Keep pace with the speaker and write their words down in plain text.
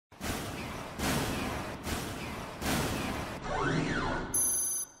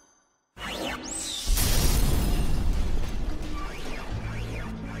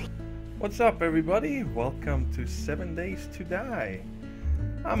What's up, everybody? Welcome to 7 Days to Die.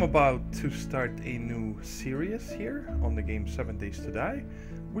 I'm about to start a new series here on the game 7 Days to Die,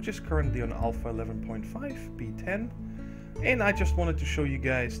 which is currently on Alpha 11.5 B10. And I just wanted to show you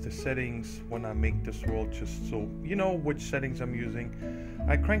guys the settings when I make this world, just so you know which settings I'm using.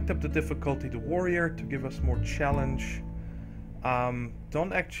 I cranked up the difficulty to Warrior to give us more challenge.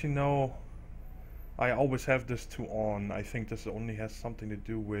 Don't actually know. I always have this to on. I think this only has something to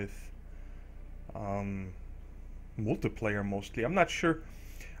do with multiplayer mostly. I'm not sure.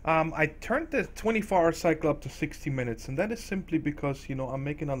 I turned the 24-hour cycle up to 60 minutes, and that is simply because, you know, I'm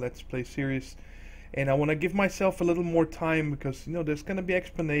making a Let's Play series, and I want to give myself a little more time because, you know, there's going to be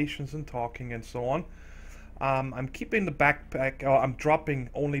explanations and talking and so on. I'm keeping the backpack, I'm dropping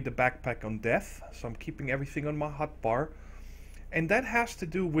only the backpack on death, so I'm keeping everything on my hotbar, and that has to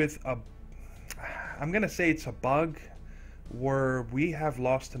do with I'm going to say it's a bug where we have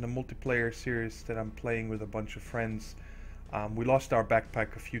lost in the multiplayer series that I'm playing with a bunch of friends. We lost our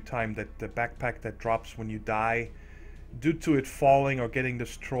backpack a few times, that the backpack that drops when you die due to it falling or getting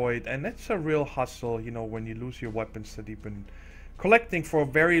destroyed, and that's a real hustle, you know, when you lose your weapons that you've been collecting for a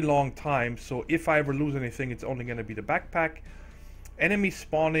very long time. So if I ever lose anything, it's only going to be the backpack. Enemy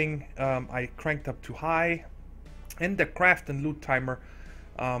spawning, I cranked up too high, and the craft and loot timer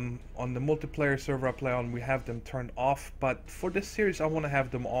on the multiplayer server I play on, we have them turned off, but for this series I want to have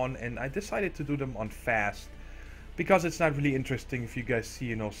them on, and I decided to do them on fast because it's not really interesting if you guys see,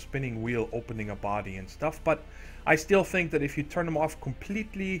 you know, spinning wheel opening a body and stuff. But I still think that if you turn them off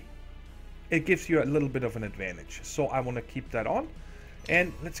completely, it gives you a little bit of an advantage, so I want to keep that on.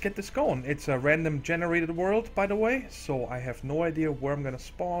 And let's get this going. It's a random generated world, by the way, so I have no idea where I'm gonna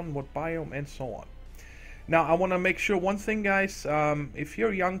spawn, what biome, and so on. Now, I want to make sure one thing, guys. If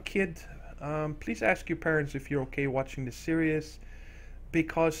you're a young kid, please ask your parents if you're okay watching this series,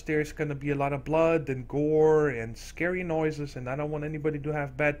 because there's going to be a lot of blood and gore and scary noises, and I don't want anybody to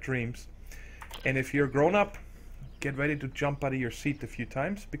have bad dreams. And if you're grown up, get ready to jump out of your seat a few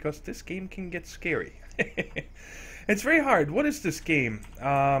times, because this game can get scary. It's very hard. What is this game?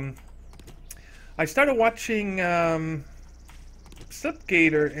 I started watching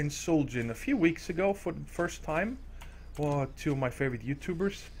Gator and Soljin a few weeks ago for the first time. Well, two of my favorite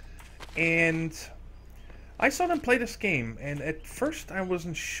YouTubers, and I saw them play this game, and at first I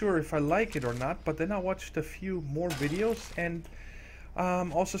wasn't sure if I like it or not, but then I watched a few more videos, and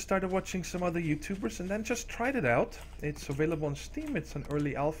also started watching some other YouTubers, and then just tried it out. It's available on Steam. It's an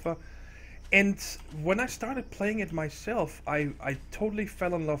early alpha, and when I started playing it myself, I totally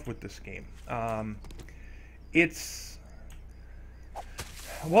fell in love with this game.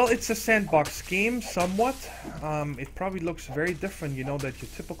 Well, it's a sandbox game, somewhat. It probably looks very different, you know, that your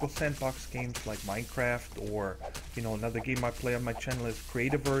typical sandbox games like Minecraft, or, you know, another game I play on my channel is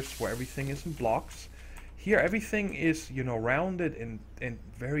Creativerse, where everything is in blocks. Here, everything is, you know, rounded and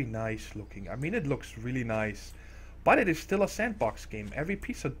very nice looking. I mean, it looks really nice, but it is still a sandbox game. Every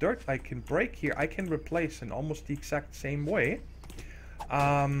piece of dirt I can break here, I can replace in almost the exact same way.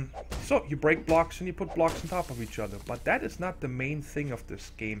 So you break blocks and you put blocks on top of each other, but that is not the main thing of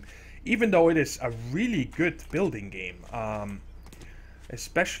this game, even though it is a really good building game.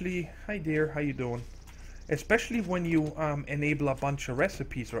 Especially, hi dear, how you doing? Especially when you enable a bunch of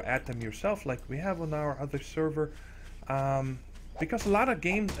recipes or add them yourself, like we have on our other server, because a lot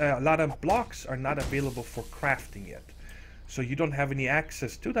of blocks are not available for crafting yet, so you don't have any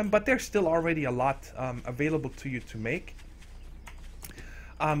access to them, but there's still already a lot available to you to make.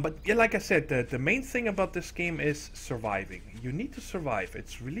 But yeah, like I said, the main thing about this game is surviving. You need to survive.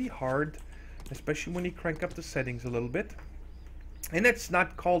 It's really hard, especially when you crank up the settings a little bit. And it's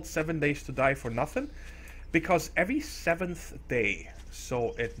not called 7 Days to Die for nothing, because every 7th day,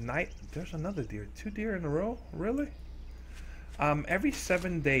 so at night, there's another deer, 2 deer in a row, really? Every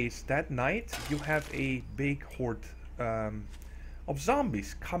 7 days, that night, you have a big horde of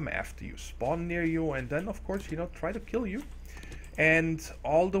zombies come after you, spawn near you, and then, of course, you know, try to kill you. And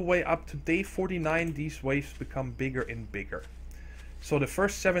all the way up to day 49, these waves become bigger and bigger. So the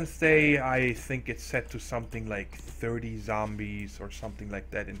first 7th day, I think it's set to something like 30 zombies or something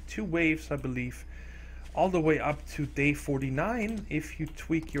like that in 2 waves, I believe. All the way up to day 49, if you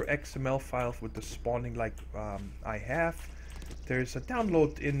tweak your XML files with the spawning like I have. There's a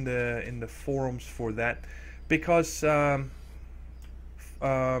download in the forums for that, because the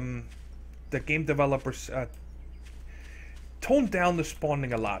game developers toned down the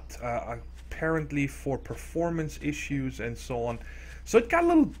spawning a lot, apparently for performance issues and so on. So it got a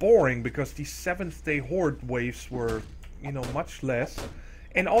little boring because these 7th day horde waves were, you know, much less.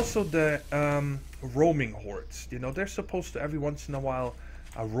 And also the roaming hordes, you know, they're supposed to every once in a while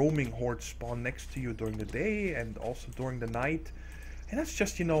a roaming horde spawn next to you during the day and also during the night. And that's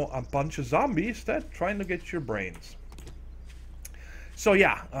just, you know, a bunch of zombies that trying to get your brains. So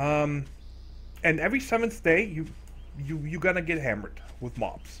yeah, and every 7th day you're gonna get hammered with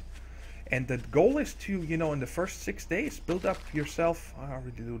mobs. And the goal is to, you know, in the first 6 days, build up yourself. I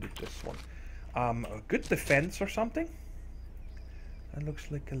already looted this one. A good defense or something. That looks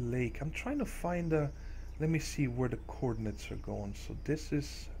like a lake. I'm trying to find a. Let me see where the coordinates are going. So this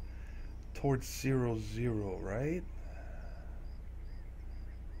is towards 0, 0, right?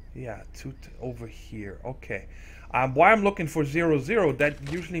 Yeah, over here. Okay. Why I'm looking for 0, 0,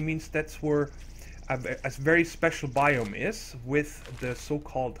 that usually means that's where a very special biome is with the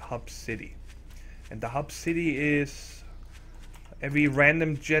so-called hub city. And the hub city is, every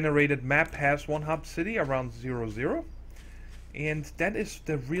random generated map has one hub city around 0, 0. And that is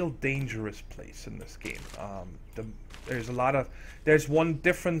the real dangerous place in this game. There's one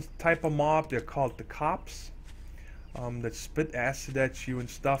different type of mob. They're called the cops, that spit acid at you and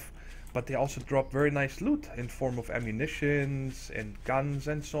stuff. But they also drop very nice loot in form of ammunitions and guns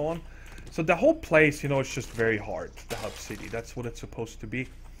and so on. So the whole place, you know, it's just very hard, the hub city. That's what it's supposed to be.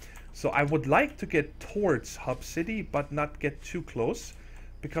 So I would like to get towards hub city, but not get too close,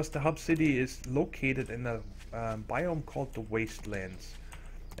 because the hub city is located in a biome called the wastelands.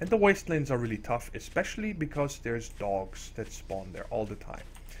 And the wastelands are really tough, especially because there's dogs that spawn there all the time.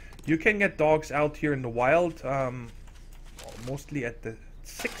 You can get dogs out here in the wild, mostly at the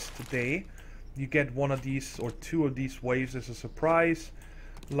 6th day. You get one of these or 2 of these waves as a surprise.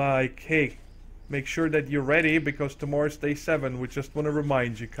 Like, hey, make sure that you're ready because tomorrow's day 7. We just want to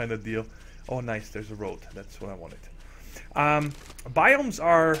remind you, kind of deal. Oh, nice, there's a road. That's what I wanted. Biomes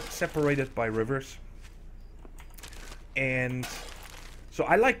are separated by rivers. And so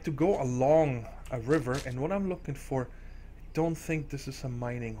I like to go along a river. And what I'm looking for, I don't think this is a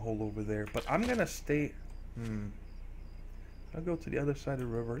mining hole over there. But I'm going to stay... I'll go to the other side of the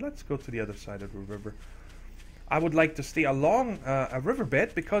river. Let's go to the other side of the river. I would like to stay along a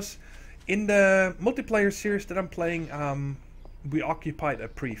riverbed because in the multiplayer series that I'm playing, we occupied a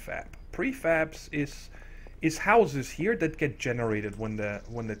prefab. Prefabs is houses here that get generated when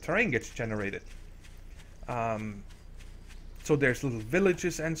the terrain gets generated. So there's little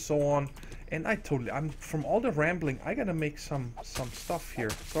villages and so on. And I'm from all the rambling, I gotta make some stuff here.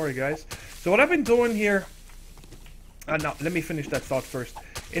 Sorry guys. So what I've been doing here. Now let me finish that thought first.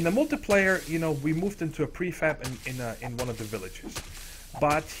 In the multiplayer, you know, we moved into a prefab in one of the villages.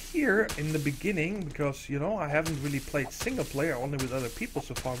 But here in the beginning, because you know I haven't really played single player, only with other people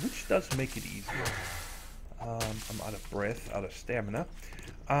so far, which does make it easier. I'm out of breath, out of stamina.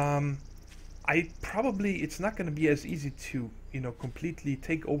 It's not going to be as easy to, you know, completely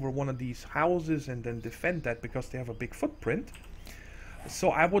take over one of these houses and then defend that because they have a big footprint. So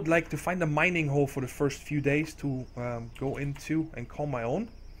I would like to find a mining hole for the first few days to go into and call my own.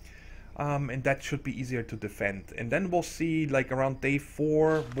 And that should be easier to defend. And then we'll see like around day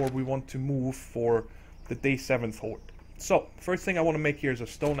 4 where we want to move for the day 7th horde. So first thing I want to make here is a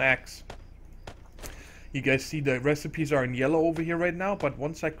stone axe. You guys see the recipes are in yellow over here right now, but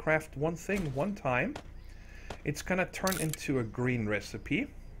once I craft one thing one time, it's gonna turn into a green recipe.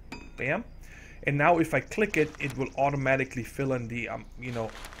 Bam. And now if I click it, it will automatically fill in the, you know,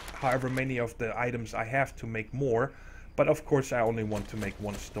 however many of the items I have to make more. But of course I only want to make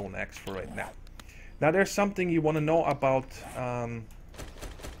one stone axe for right now. Now there's something you want to know about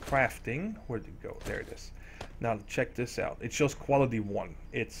crafting. Where'd it go? There it is. Now check this out. It shows quality 1.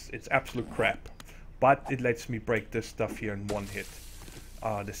 It's absolute crap. But it lets me break this stuff here in one hit.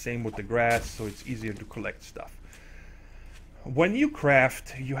 The same with the grass, so it's easier to collect stuff. When you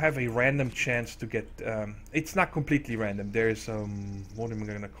craft, you have a random chance to get... it's not completely random. There's, what am I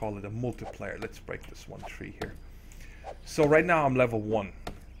going to call it? A multiplier. Let's break this one tree here. So right now I'm level 1.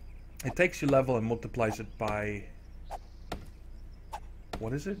 It takes your level and multiplies it by...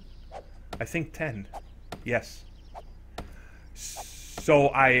 What is it? I think 10. Yes. So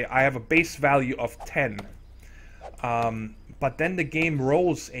I have a base value of 10. But then the game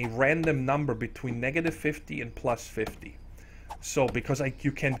rolls a random number between -50 and +50. So because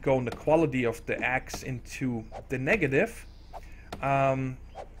you can't go in the quality of the axe into the negative,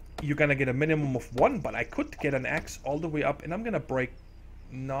 you're gonna get a minimum of 1. But I could get an axe all the way up, and I'm gonna break.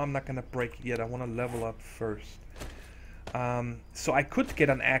 No, I'm not gonna break it yet. I want to level up first. So I could get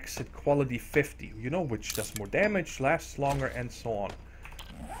an axe at quality 50, you know, which does more damage, lasts longer, and so on.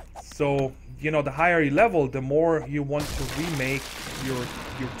 So, you know, the higher you level, the more you want to remake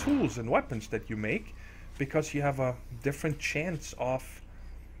your tools and weapons that you make, because you have a different chance of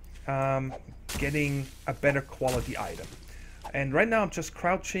getting a better quality item. And right now I'm just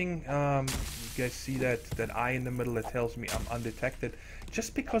crouching. You guys see that eye in the middle that tells me I'm undetected.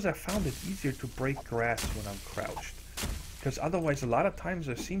 Just because I found it easier to break grass when I'm crouched. Because otherwise a lot of times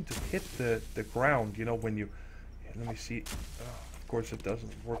I seem to hit the ground, you know, when you... Let me see. Of course it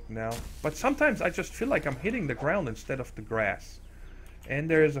doesn't work now. But sometimes I just feel like I'm hitting the ground instead of the grass. And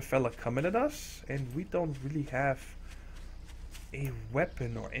there is a fella coming at us. And we don't really have a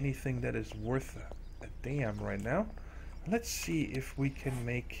weapon or anything that is worth a damn right now. Let's see if we can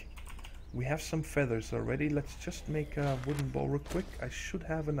make... We have some feathers already. Let's just make a wooden bow real quick. I should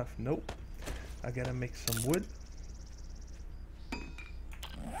have enough. Nope. I gotta make some wood.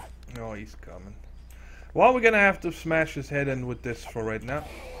 Oh, he's coming. Well, we're gonna have to smash his head in with this for right now.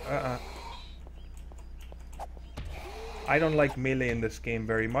 I don't like melee in this game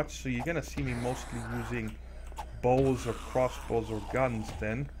very much, so you're gonna see me mostly using bows or crossbows or guns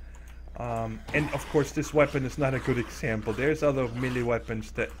then. And of course this weapon is not a good example. There's other melee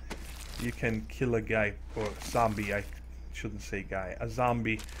weapons that you can kill a guy, or zombie, I shouldn't say guy, a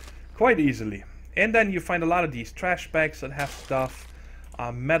zombie quite easily. And then you find a lot of these trash bags that have stuff,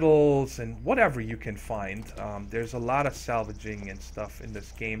 metals and whatever you can find. There's a lot of salvaging and stuff in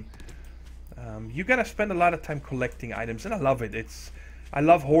this game. You gotta spend a lot of time collecting items, and I love it. I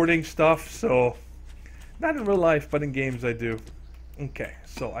love hoarding stuff, so not in real life, but in games I do. Okay,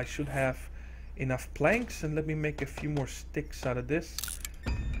 so I should have enough planks, and let me make a few more sticks out of this.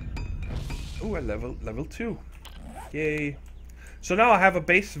 Ooh, a level 2. Yay. So now I have a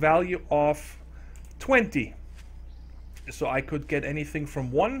base value of 20. So I could get anything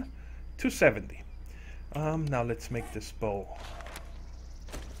from 1 to 70. Now let's make this bow.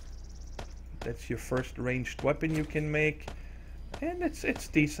 That's your first ranged weapon you can make. And it's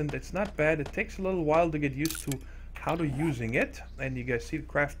decent. It's not bad. It takes a little while to get used to how to using it. And you guys see the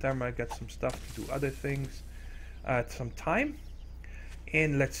craft timer. I got some stuff to do other things. Some time.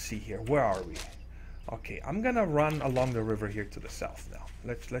 And let's see here. Where are we? Okay, I'm gonna run along the river here to the south now.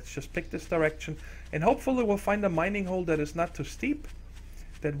 Let's just pick this direction, and hopefully we'll find a mining hole that is not too steep,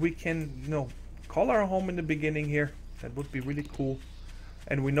 that we can, you know, call our home in the beginning here. That would be really cool.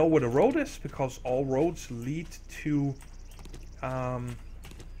 And we know where the road is, because all roads lead to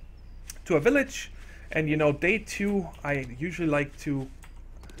a village. And you know, day 2, I usually like to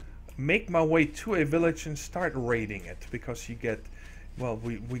make my way to a village and start raiding it, because you get, well,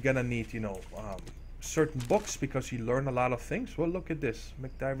 we're gonna need, you know, certain books, because you learn a lot of things. Well, look at this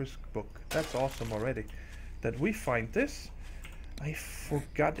MacDiver's book. That's awesome already that we find this. I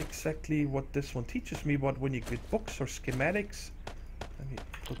forgot exactly what this one teaches me, but when you get books or schematics, let me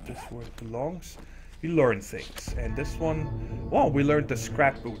put this where it belongs, you learn things. And this one, well, we learned the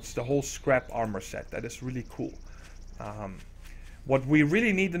scrap boots, the whole scrap armor set. That is really cool. What we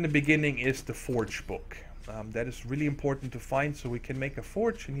really need in the beginning is the forge book. That is really important to find, so we can make a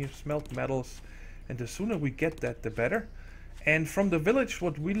forge and you smelt metals. And the sooner we get that, the better. And from the village,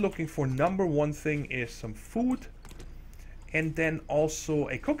 what we're looking for, number one thing is some food. And then also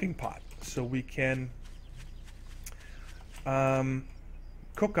a cooking pot, so we can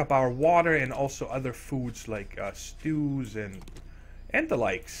cook up our water and also other foods like stews and the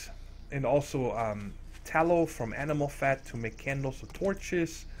likes. And also tallow from animal fat to make candles or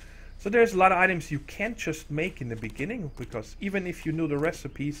torches. So there's a lot of items you can't just make in the beginning, because even if you knew the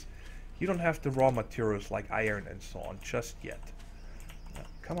recipes, you don't have the raw materials like iron and so on just yet. Now,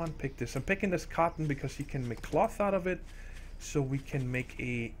 come on, pick this. I'm picking this cotton because you can make cloth out of it. So we can make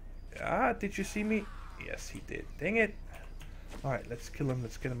a... did you see me? Yes, he did. Dang it. Alright, let's kill him.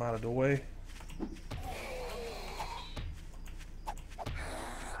 Let's get him out of the way.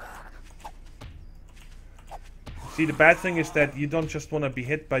 See, the bad thing is that you don't just want to be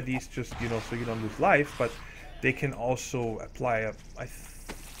hit by these just, you know, so you don't lose life, but they can also apply a... I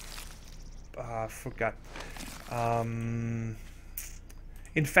forgot.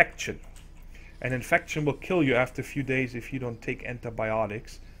 Infection. An infection will kill you after a few days if you don't take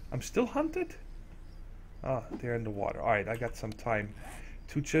antibiotics. I'm still hunted? Ah, they're in the water. Alright, I got some time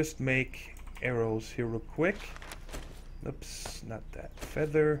to just make arrows here real quick. Oops, not that.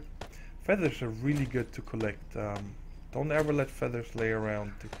 Feather. Feathers are really good to collect. Don't ever let feathers lay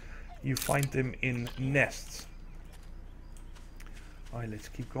around. You find them in nests. Alright, let's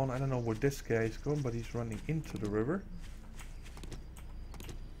keep going. I don't know where this guy is going, but he's running into the river.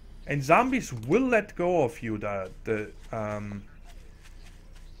 And zombies will let go of you.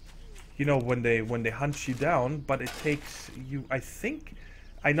 You know, when they hunt you down, but it takes you,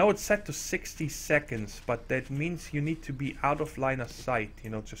 I know it's set to 60 seconds, but that means you need to be out of line of sight, you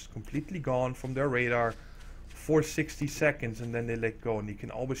know, just completely gone from their radar for 60 seconds, and then they let go. And you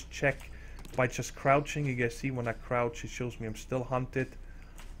can always check by just crouching. You guys see when I crouch, it shows me I'm still hunted.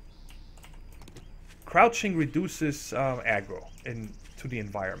 Crouching reduces aggro to the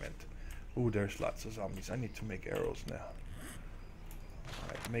environment. Ooh, there's lots of zombies. I need to make arrows now.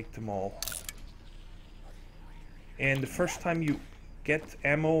 Alright, make them all. And the first time you get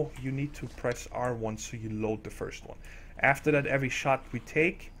ammo, you need to press R1 so you load the first one. After that, every shot we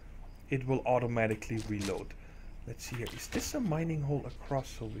take, it will automatically reload. Let's see here. Is this a mining hole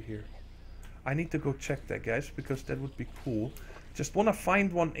across over here? I need to go check that, guys, because that would be cool. Just want to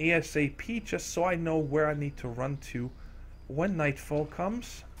find one ASAP, just so I know where I need to run to when nightfall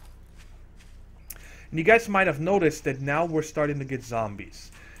comes. And you guys might have noticed that now we're starting to get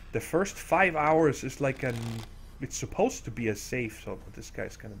zombies. The first 5 hours is like it's supposed to be a safe, so this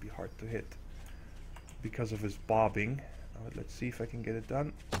guy's going to be hard to hit because of his bobbing. Let's see if I can get it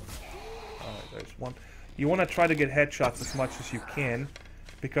done. Alright, there's one. You want to try to get headshots as much as you can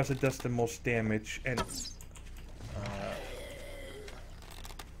because it does the most damage. And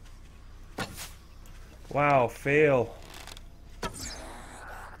wow, fail.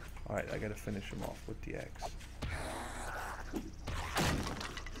 Alright, I gotta finish him off with the axe.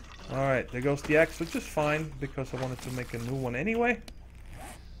 Alright, there goes the axe, which is fine because I wanted to make a new one anyway.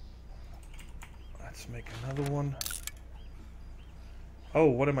 Let's make another one. Oh,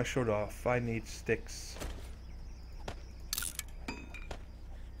 what am I short of? I need sticks.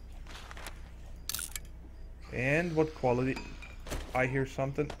 And what quality? I hear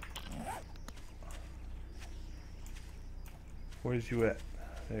something. Where's you at?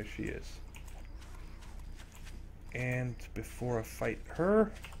 There she is. And before I fight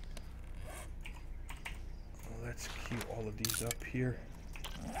her, let's queue all of these up here.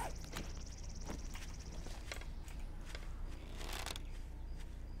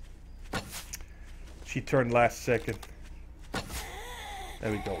 She turned last second.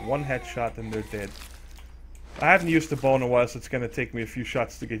 There we go. One headshot and they're dead. I haven't used the bow in a while, so it's going to take me a few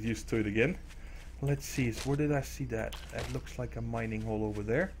shots to get used to it again. Let's see. So where did I see that? That looks like a mining hole over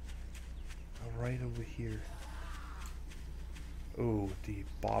there. Right over here. Oh, the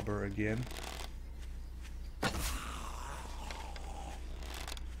bobber again.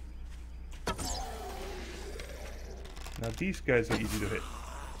 Now these guys are easy to hit.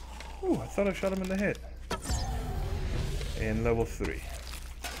 Ooh, I thought I shot him in the head. And level 3.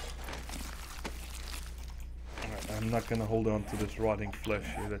 Alright, I'm not gonna hold on to this rotting flesh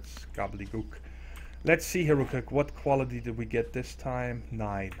here. That's gobbledygook. Let's see here real quick. What quality did we get this time?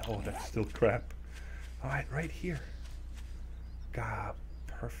 9. Oh, that's still crap. Alright, right here. God,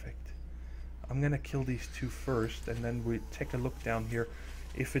 perfect. I'm gonna kill these two first, and then we take a look down here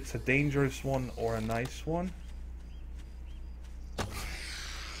if it's a dangerous one or a nice one.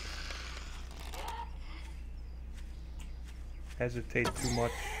 Hesitate too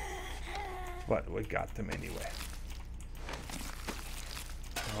much, but we got them anyway.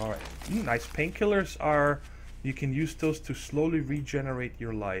 Alright, nice. Painkillers are, you can use those to slowly regenerate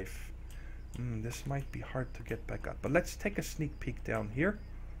your life. This might be hard to get back up, but let's take a sneak peek down here.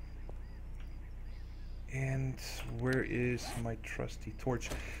 And where is my trusty torch?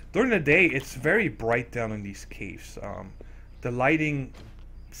 During the day, it's very bright down in these caves. The lighting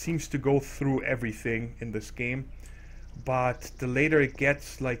seems to go through everything in this game. But the later it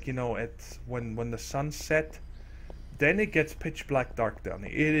gets, like, you know, when the sun set, then it gets pitch black dark down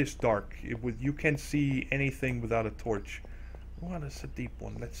here. It is dark. You can't see anything without a torch. Oh, that's a deep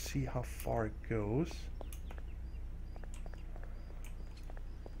one. Let's see how far it goes.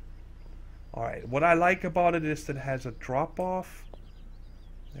 Alright, what I like about it is that it has a drop off.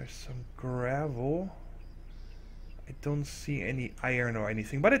 There's some gravel. I don't see any iron or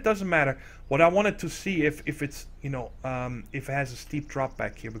anything, but it doesn't matter. What I wanted to see if it's, you know, if it has a steep drop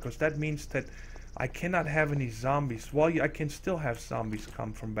back here, because that means that I cannot have any zombies. Well, I can still have zombies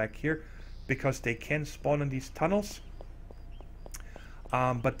come from back here because they can spawn in these tunnels.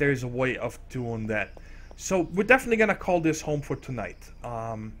 But there's a way of doing that. So we're definitely gonna call this home for tonight.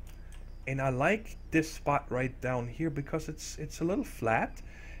 And I like this spot right down here because it's a little flat.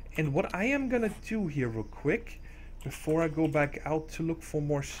 And what I am gonna do here real quick, before I go back out to look for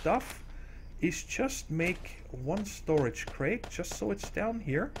more stuff, is just make one storage crate, just so it's down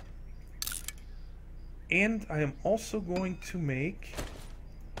here. And I am also going to make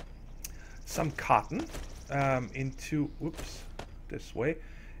some cotton into, whoops, this way,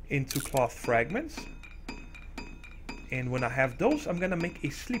 into cloth fragments. And when I have those, I'm gonna make a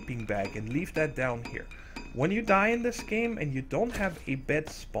sleeping bag and leave that down here. When you die in this game and you don't have a bed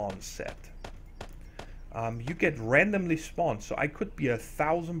spawn set, you get randomly spawned. So I could be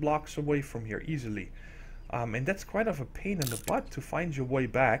 1,000 blocks away from here easily. And that's quite of a pain in the butt to find your way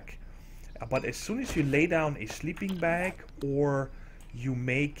back. But as soon as you lay down a sleeping bag, or you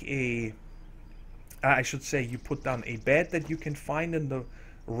make a, I should say, you put down a bed that you can find in the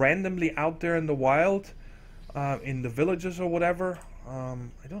randomly out there in the wild, in the villages or whatever.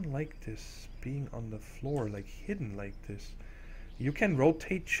 I don't like this being on the floor, like hidden like this. You can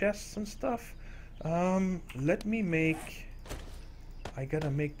rotate chests and stuff. Let me make, I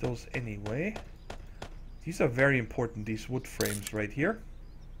gotta make those anyway. These are very important, these wood frames right here.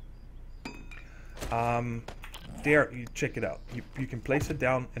 There, you check it out. You can place it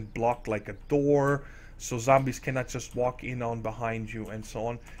down and block like a door, so zombies cannot just walk in on behind you and so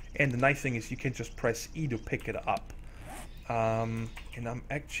on. And the nice thing is you can just press E to pick it up. And I'm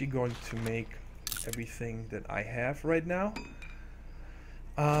actually going to make everything that I have right now.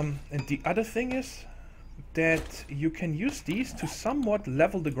 And the other thing is that you can use these to somewhat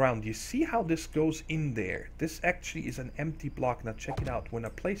level the ground. You see how this goes in there? This actually is an empty block. Now check it out. When I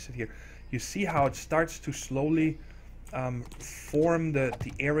place it here, you see how it starts to slowly form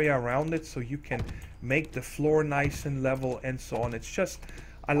the area around it, so you can make the floor nice and level and so on. It's just,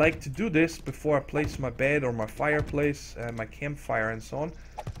 I like to do this before I place my bed or my fireplace, my campfire and so on.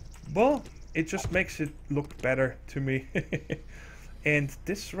 Well, it just makes it look better to me. And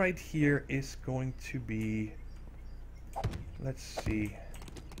this right here is going to be, let's see,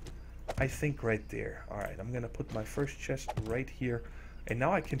 I think right there. Alright, I'm gonna put my first chest right here. And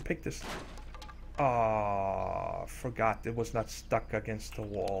now I can pick this. Ah, forgot it was not stuck against the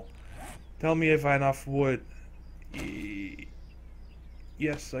wall. Tell me if I have enough wood.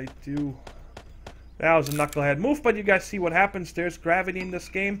 Yes, I do. That was a knucklehead move, but you guys see what happens. There's gravity in this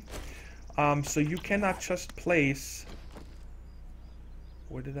game. So you cannot just place...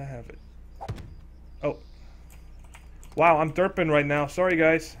 Where did I have it? Oh. Wow, I'm derping right now. Sorry,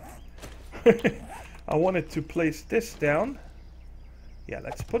 guys. I wanted to place this down. Yeah,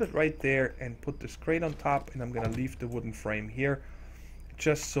 let's put it right there and put this crate on top, and I'm gonna leave the wooden frame here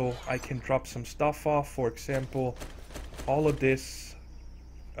just so I can drop some stuff off. For example, all of this,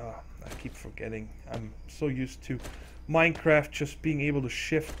 I keep forgetting, I'm so used to Minecraft just being able to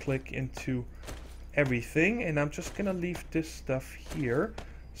shift click into everything, and I'm just gonna leave this stuff here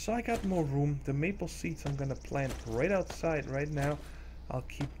so I got more room. The maple seeds I'm gonna plant right outside right now. I'll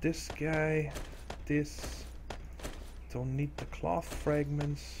keep this guy, this. Don't need the cloth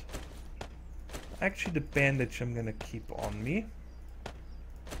fragments. Actually, the bandage I'm gonna keep on me.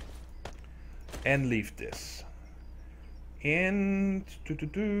 And leave this. And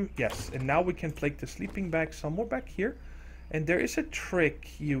yes, and now we can place the sleeping bag somewhere back here. And there is a trick.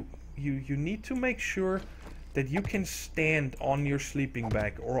 You need to make sure that you can stand on your sleeping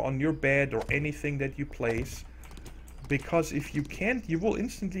bag or on your bed or anything that you place. Because if you can't, you will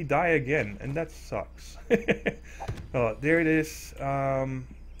instantly die again, and that sucks. Oh, there it is.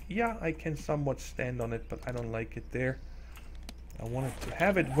 Yeah, I can somewhat stand on it, but I don't like it there. I wanted to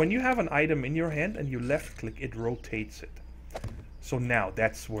have it. When you have an item in your hand and you left click, it rotates it. So now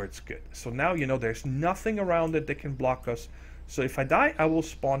that's where it's good. So now you know there's nothing around it that can block us. So if I die, I will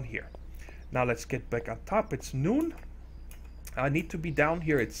spawn here. Now let's get back on top. It's noon. I need to be down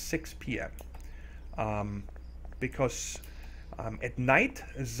here at 6 p.m. Because at night,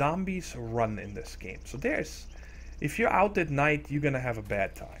 zombies run in this game. So if you're out at night, you're gonna have a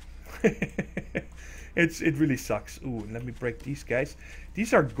bad time. It really sucks. Ooh, let me break these guys.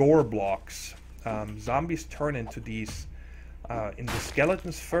 These are gore blocks. Zombies turn into these, into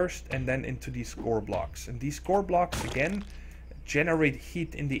skeletons first, and then into these gore blocks. And these gore blocks, again, generate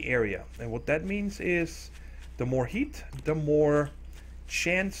heat in the area. And what that means is, the more heat, the more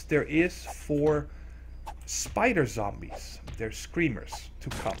chance there is for spider zombies, they're screamers, to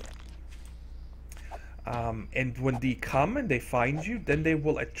come. And when they come and they find you, then they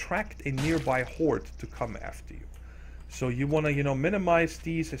will attract a nearby horde to come after you. So you want to, minimize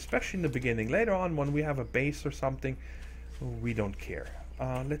these, especially in the beginning. Later on, when we have a base or something, we don't care.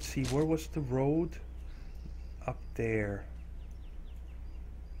 Let's see, where was the road? Up there.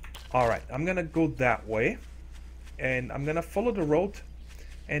 Alright, I'm gonna go that way. And I'm gonna follow the road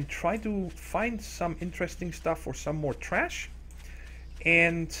and try to find some interesting stuff or some more trash,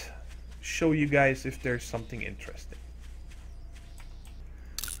 and show you guys if there's something interesting.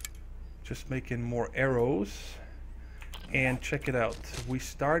 Just making more arrows, and check it out. We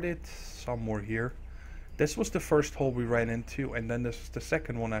started somewhere here. This was the first hole we ran into, and then this is the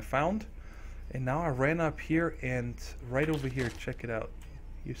second one I found. And now I ran up here, and right over here, check it out.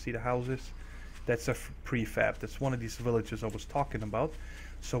 You see the houses? That's a prefab. That's one of these villages I was talking about.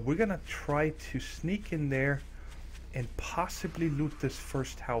 So we're gonna try to sneak in there and possibly loot this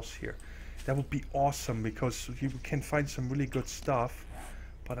first house here. That would be awesome, because you can find some really good stuff.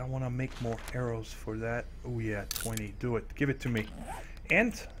 But I want to make more arrows for that. Oh yeah, 20. Do it. Give it to me.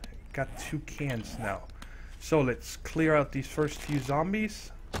 And got 2 cans now. So let's clear out these first few zombies.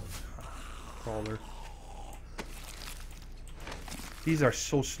 Crawler. These are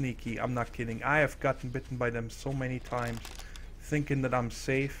so sneaky. I'm not kidding. I have gotten bitten by them so many times, thinking that I'm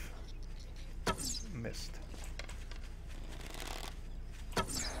safe. Missed.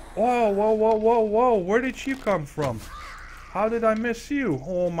 Whoa, whoa, whoa, whoa, whoa. Where did you come from? How did I miss you?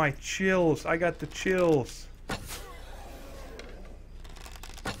 Oh, my chills. I got the chills.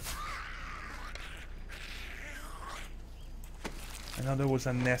 I know there was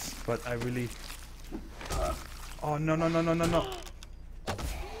a nest, but I really... Oh, no, no, no, no, no, no.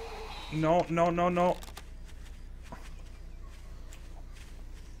 No, no, no, no.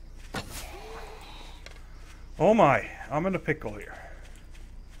 Oh my, I'm in a pickle here.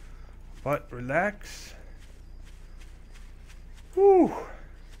 But relax. Whew.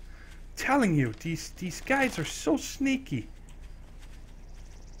 Telling you, these guys are so sneaky.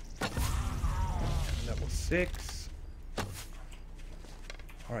 Level 6.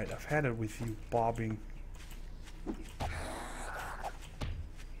 Alright, I've had it with you bobbing.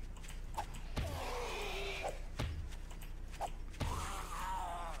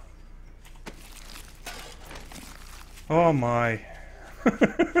 Oh my.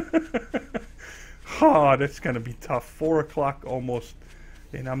 Oh, that's gonna be tough. 4 o'clock almost,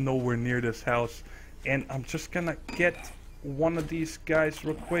 and I'm nowhere near this house. And I'm just gonna get one of these guys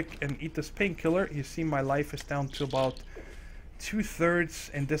real quick and eat this painkiller. You see my life is down to about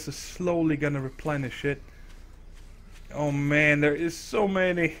 2/3, and this is slowly gonna replenish it. Oh man, there is so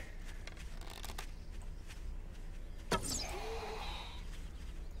many.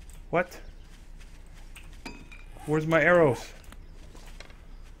 What? Where's my arrows?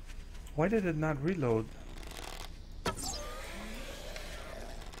 Why did it not reload?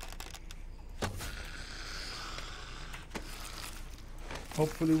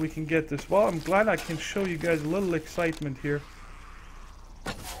 Hopefully we can get this. Well, I'm glad I can show you guys a little excitement here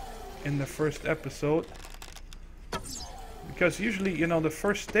in the first episode. Because usually, you know, the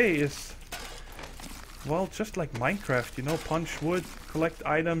first day is, well, just like Minecraft, you know, punch wood, collect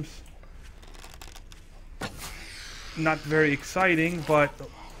items. Not very exciting, but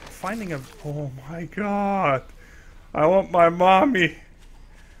finding a... Oh my god! I want my mommy!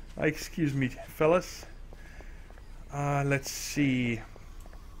 Excuse me, fellas. Let's see.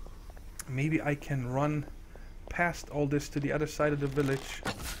 Maybe I can run past all this to the other side of the village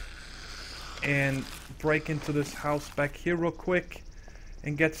and break into this house back here real quick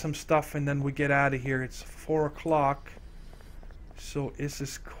and get some stuff, and then we get out of here. It's 4 o'clock, so this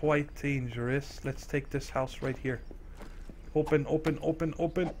is quite dangerous. Let's take this house right here. Open, open, open,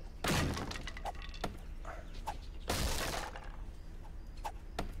 open.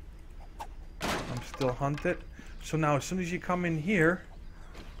 I'm still hunted. So now as soon as you come in here,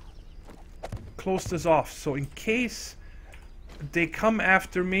 close this off. So in case they come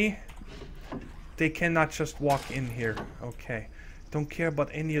after me, they cannot just walk in here. Okay. Don't care about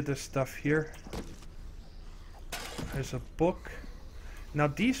any of this stuff here. There's a book. Now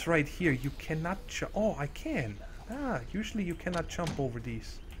these right here, you cannot oh, I can. Ah, usually you cannot jump over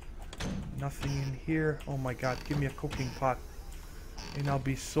these. Nothing in here. Oh my god, give me a cooking pot. And I'll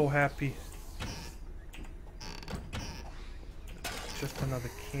be so happy. Just another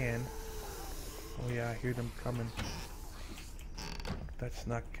can. Oh yeah, I hear them coming. That's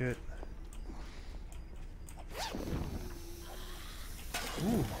not good.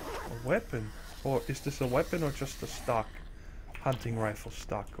 Ooh, a weapon. Or is this a weapon or just a stock? Hunting rifle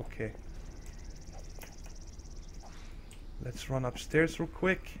stock, okay. Let's run upstairs real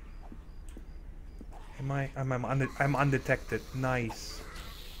quick. I'm undetected. Nice.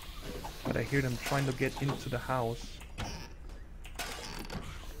 But I hear them trying to get into the house.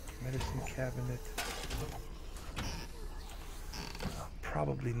 Medicine cabinet.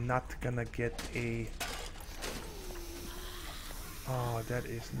 Probably not gonna get a... Oh, that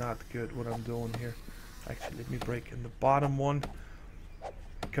is not good what I'm doing here. Actually, let me break in the bottom one.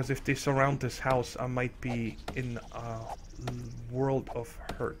 Because if they surround this house, I might be in a world of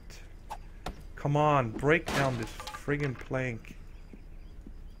hurt. Come on, break down this friggin' plank.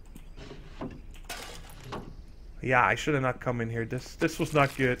 Yeah, I should have not come in here. This was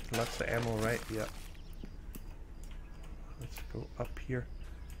not good. Lots of ammo, right? Yeah. Let's go up here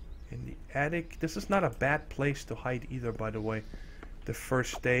in the attic. This is not a bad place to hide either, by the way. The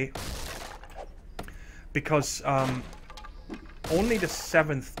first day. Because only the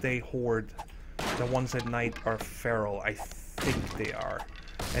 7th day horde, the ones at night, are feral. I think they are.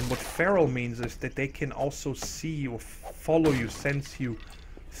 And what feral means is that they can also see you, follow you, sense you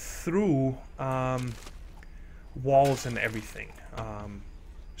through walls and everything.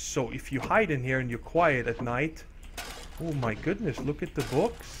 So if you hide in here and you're quiet at night, oh my goodness, look at the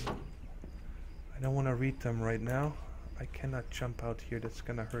books. I don't want to read them right now. I cannot jump out here, that's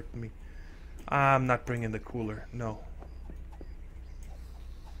gonna hurt me. I'm not bringing the cooler, no.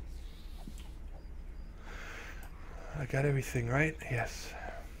 I got everything, right? Yes.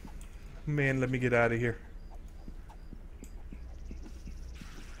 Man, let me get out of here.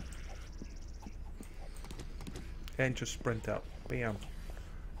 And just sprint out. Bam.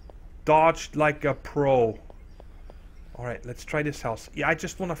 Dodged like a pro. Alright, let's try this house. Yeah, I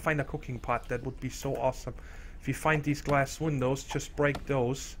just want to find a cooking pot. That would be so awesome. If you find these glass windows, just break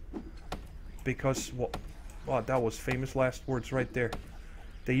those. Because, well, wow, that was famous last words right there.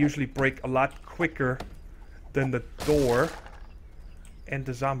 They usually break a lot quicker than the door. And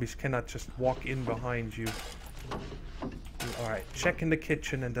the zombies cannot just walk in behind you. Alright, check in the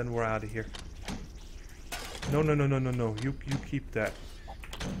kitchen and then we're out of here. No, no, no, no, no, no. You keep that.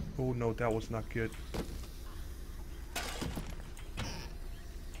 Oh no, that was not good.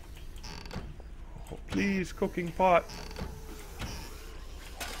 Oh, please, cooking pot.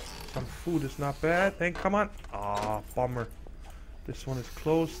 Some food is not bad. Then come on. Ah, bummer. This one is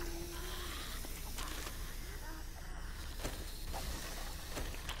closed.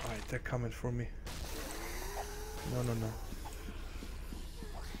 Alright, they're coming for me. No, no, no.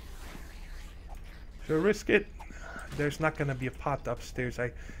 Should I risk it? There's not gonna be a pot upstairs.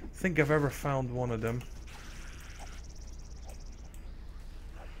 I think I've ever found one of them.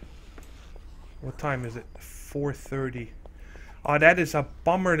 What time is it? 4:30. Oh, that is a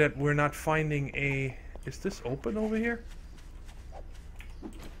bummer that we're not finding a... Is this open over here?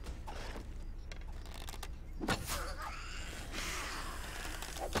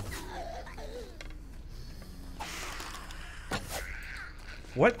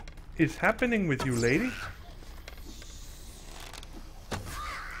 What is happening with you, lady?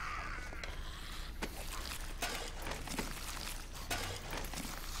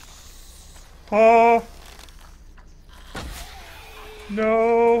 Oh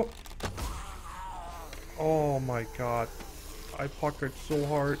no! Oh my god, I puckered so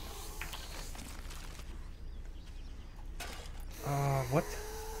hard. What?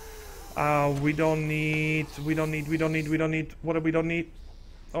 We don't need, what do we don't need?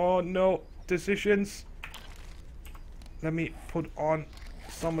 Oh no, decisions. Let me put on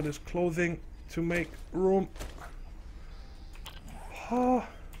some of this clothing to make room. Oh.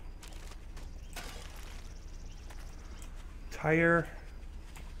 Tire.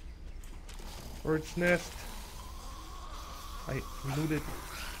 Bird's nest. I looted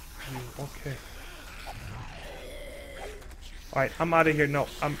you. Okay. Alright, I'm out of here. No,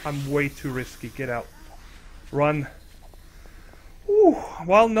 I'm way too risky. Get out. Run. Ooh,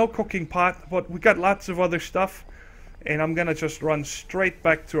 well, no cooking pot, but we got lots of other stuff. And I'm gonna just run straight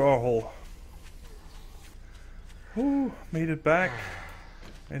back to our hole. Ooh, made it back.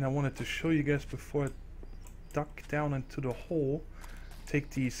 And I wanted to show you guys before I duck down into the hole. Take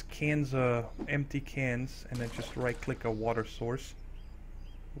these cans, empty cans, and then just right click a water source.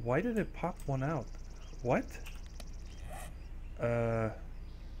 Why did it pop one out? What? Let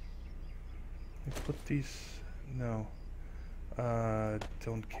me put these, no.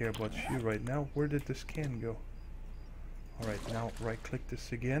 Don't care about you right now. Where did this can go? Alright, now right click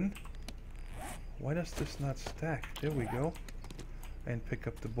this again. Why does this not stack? There we go. And pick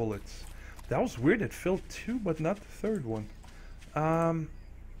up the bullets. That was weird, it filled two but not the third one.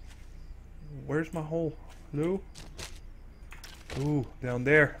 Where's my hole? Hello? Ooh, down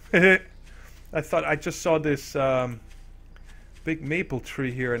there. I thought I just saw this big maple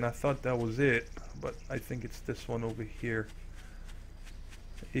tree here and I thought that was it. But I think it's this one over here.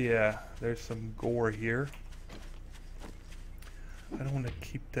 Yeah, there's some gore here. I don't want to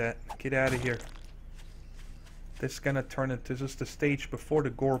keep that. Get out of here. This is gonna turn into just the stage before the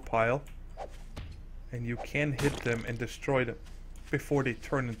gore pile. And you can hit them and destroy them before they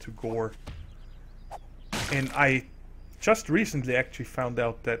turn into gore. And I just recently actually found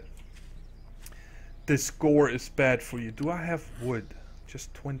out that this gore is bad for you. Do I have wood?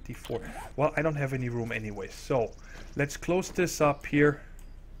 Just 24. Well, I don't have any room anyway. So, let's close this up here.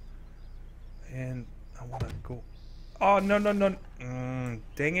 And I want to go... Oh, no, no, no.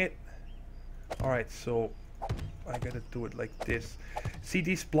 Dang it. Alright, so I gotta do it like this. See,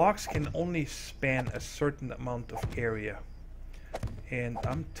 these blocks can only span a certain amount of area. And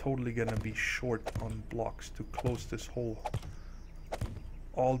I'm totally gonna be short on blocks to close this hole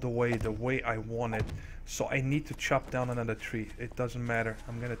all the way I want it. So I need to chop down another tree. It doesn't matter.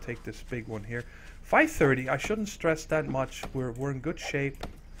 I'm gonna take this big one here. 5:30. I shouldn't stress that much. We're in good shape.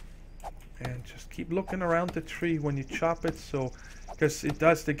 And just keep looking around the tree when you chop it, so because it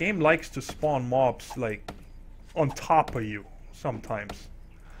does, the game likes to spawn mobs like on top of you sometimes.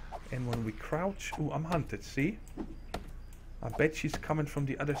 And when we crouch, ooh, I'm hunted, see? I bet she's coming from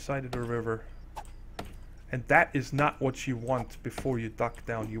the other side of the river. And that is not what you want before you duck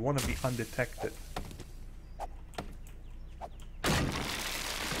down. You want to be undetected.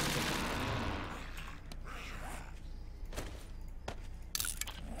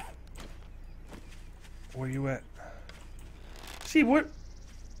 Where you at? See, what?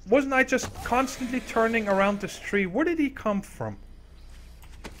 Wasn't I just constantly turning around this tree? Where did he come from?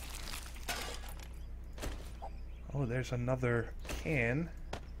 Oh, there's another can.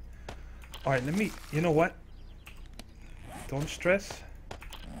 Alright, let me... You know what? Don't stress.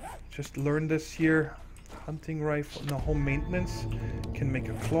 Just learn this here. Hunting rifle. No, home maintenance. Can make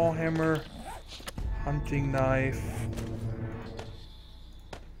a claw hammer. Hunting knife.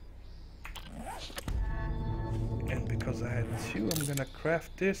 And because I had two, I'm gonna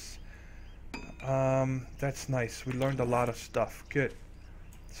craft this. That's nice. We learned a lot of stuff. Good.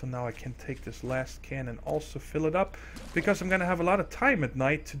 So now I can take this last can and also fill it up, because I'm gonna have a lot of time at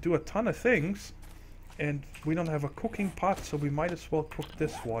night to do a ton of things, and we don't have a cooking pot, so we might as well cook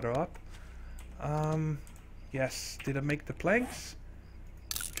this water up. Yes, did I make the planks?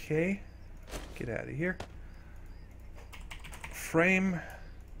 Okay, get out of here. Frame,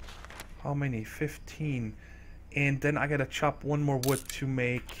 how many? 15. And then I gotta chop one more wood to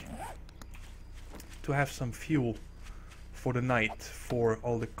have some fuel for the night, for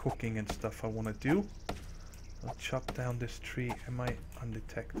all the cooking and stuff I want to do. I'll chop down this tree. Am I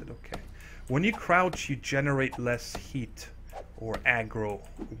undetected? Okay. When you crouch, you generate less heat or aggro,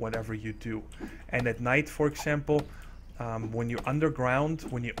 whatever you do. And at night, for example, when you're underground,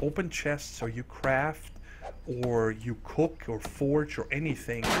 when you open chests or you craft or you cook or forge or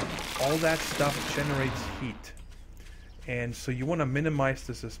anything, all that stuff generates heat. And so you want to minimize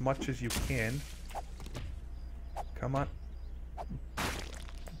this as much as you can. Come on.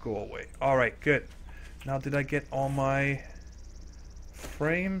 Go away. Alright, good. Now did I get all my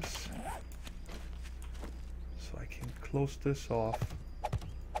frames? So I can close this off.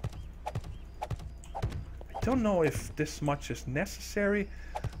 I don't know if this much is necessary.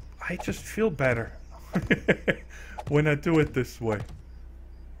 I just feel better when I do it this way.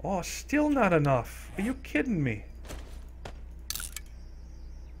 Oh, still not enough. Are you kidding me?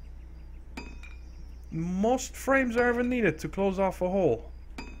 Most frames are ever needed to close off a hole.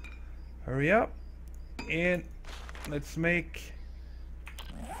 Hurry up. And let's make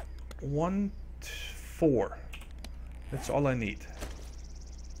 1, 4. That's all I need.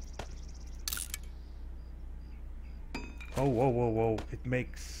 Oh, whoa, whoa, whoa. It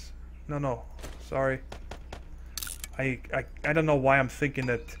makes... No. Sorry. I don't know why I'm thinking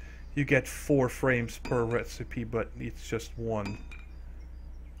that you get 4 frames per recipe, but it's just 1.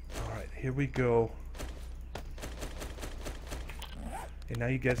 Alright, here we go. And now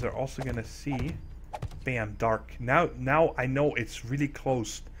you guys are also gonna see, bam, dark. Now I know it's really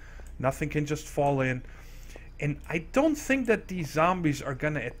close. Nothing can just fall in. And I don't think that these zombies are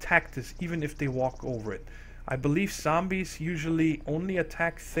gonna attack this even if they walk over it. I believe zombies usually only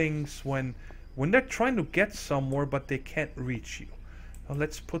attack things when they're trying to get somewhere but they can't reach you. Now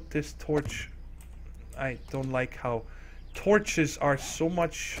let's put this torch. I don't like how torches are so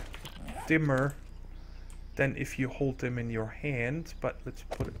much dimmer than if you hold them in your hand, but let's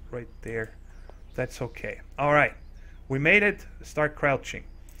put it right there. That's okay. Alright, we made it. Start crouching.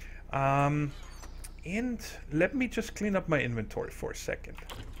 And let me just clean up my inventory for a second.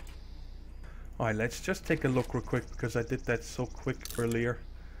 Alright, let's just take a look real quick, because I did that so quick earlier.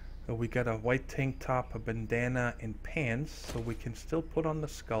 We got a white tank top, a bandana, and pants, so we can still put on the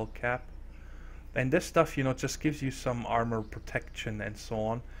skull cap. And this stuff, you know, just gives you some armor protection and so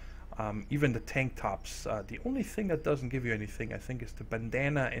on. Even the tank tops. The only thing that doesn't give you anything, I think, is the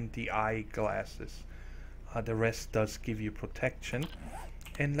bandana and the eyeglasses. The rest does give you protection.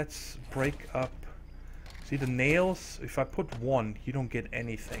 And let's break up. See the nails? If I put 1, you don't get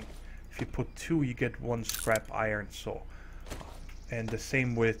anything. If you put 2, you get 1 scrap iron. So, and the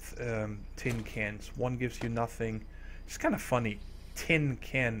same with tin cans. 1 gives you nothing. It's kind of funny. Tin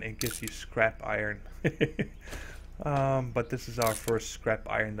can, it gives you scrap iron. But this is our first scrap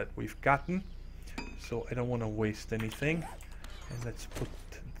iron that we've gotten, so I don't want to waste anything. And let's put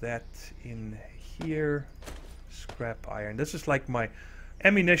that in here. Scrap iron. This is like my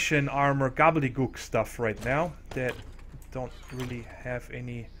ammunition, armor, gobbledygook stuff right now that don't really have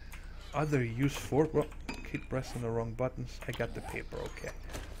any other use for. Well, keep pressing the wrong buttons. I got the paper. Okay,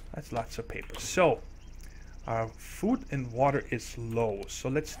 that's lots of paper. So Our food and water is low, so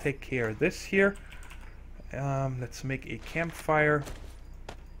let's take care of this here. Let's make a campfire.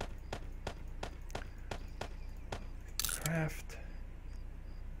 Craft.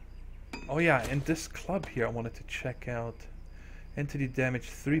 Oh yeah, and this club here I wanted to check out. Entity damage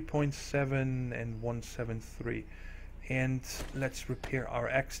 3.7 and 173. And let's repair our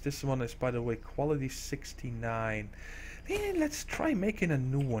axe. This one is, by the way, quality 69. And let's try making a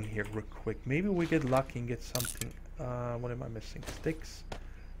new one here real quick. Maybe we get lucky and get something. What am I missing? Sticks?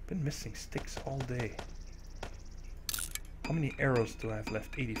 Been missing sticks all day. How many arrows do I have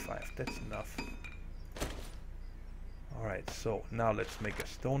left? 85. That's enough. Alright, so now let's make a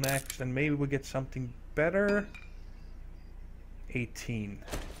stone axe and maybe we get something better. 18.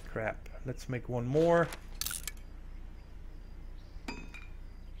 Crap. Let's make one more.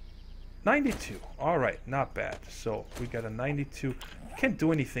 92. Alright, not bad. So we got a 92. Can't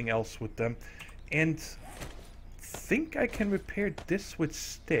do anything else with them. And think I can repair this with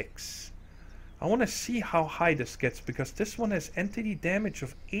sticks. I want to see how high this gets because this one has entity damage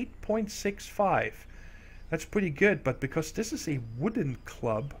of 8.65. That's pretty good, but because this is a wooden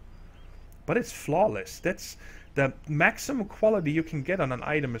club, but it's flawless. That's the maximum quality you can get on an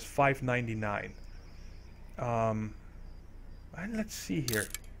item is 599. And let's see here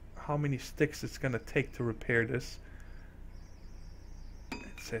how many sticks it's gonna take to repair this.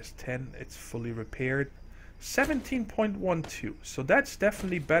 It says 10. It's fully repaired. 17.12. So that's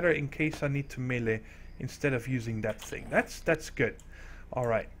definitely better in case I need to melee instead of using that thing. That's good. All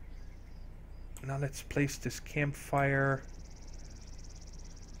right. Now let's place this campfire.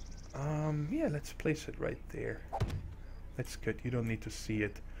 Yeah, let's place it right there. That's good. You don't need to see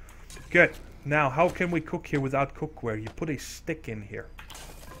it. Good. Now, how can we cook here without cookware? You put a stick in here.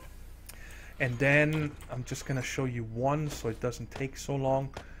 And then I'm just going to show you one so it doesn't take so long.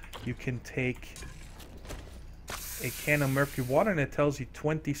 You can take a can of murky water and it tells you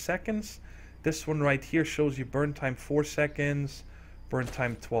 20 seconds. This one right here shows you burn time 4 seconds. Burn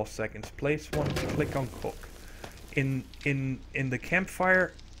time 12 seconds. Place one, click on cook. In the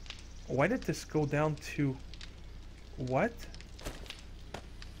campfire, why did this go down to what?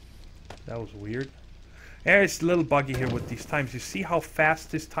 That was weird. Yeah, it's a little buggy here with these times. You see how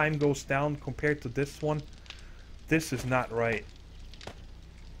fast this time goes down compared to this one? This is not right.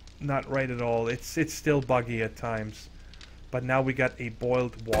 Not right at all. It's still buggy at times. But now we got a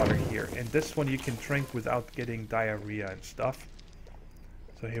boiled water here. And this one you can drink without getting diarrhea and stuff.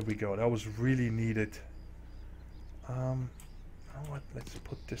 So here we go. That was really needed. You know what? Let's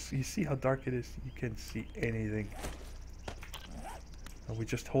put this. You see how dark it is? You can't see anything. And we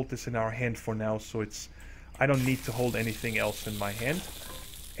just hold this in our hand for now, so it's. I don't need to hold anything else in my hand.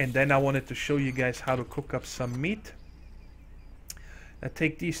 And then I wanted to show you guys how to cook up some meat. I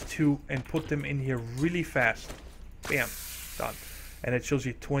take these two and put them in here really fast. Bam, done. And it shows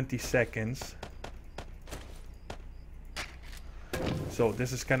you 20 seconds. So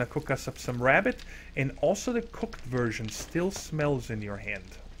this is gonna cook us up some rabbit, and also the cooked version still smells in your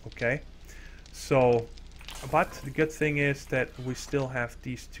hand, okay? So, but the good thing is that we still have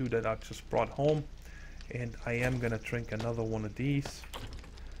these two that I just brought home, and I am gonna drink another one of these.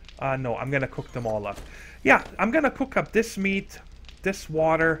 No, I'm gonna cook them all up. Yeah, I'm gonna cook up this meat, this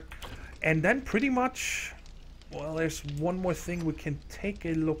water, and then pretty much, well, there's one more thing we can take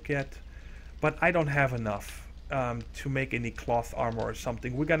a look at, but I don't have enough. To make any cloth armor or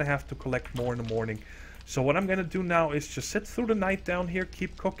something. We're gonna have to collect more in the morning. So what I'm gonna do now is just sit through the night down here,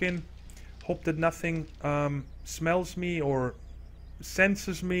 keep cooking, hope that nothing smells me or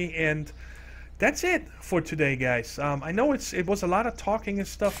senses me, and that's it for today, guys. I know it was a lot of talking and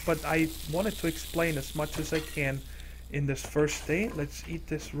stuff, but I wanted to explain as much as I can in this first day. Let's eat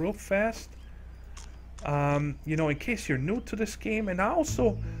this real fast. You know, in case you're new to this game, and I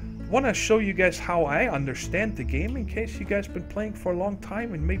also want to show you guys how I understand the game in case you guys been playing for a long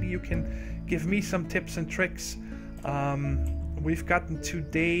time, and maybe you can give me some tips and tricks. We've gotten to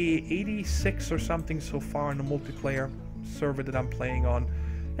day 86 or something so far in the multiplayer server that I'm playing on,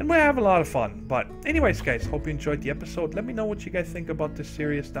 and we have a lot of fun. But anyways, guys, hope you enjoyed the episode. Let me know what you guys think about this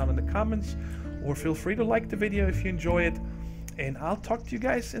series down in the comments, or feel free to like the video if you enjoy it. And I'll talk to you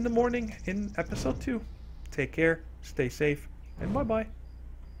guys in the morning in episode 2. Take care, stay safe, and bye-bye.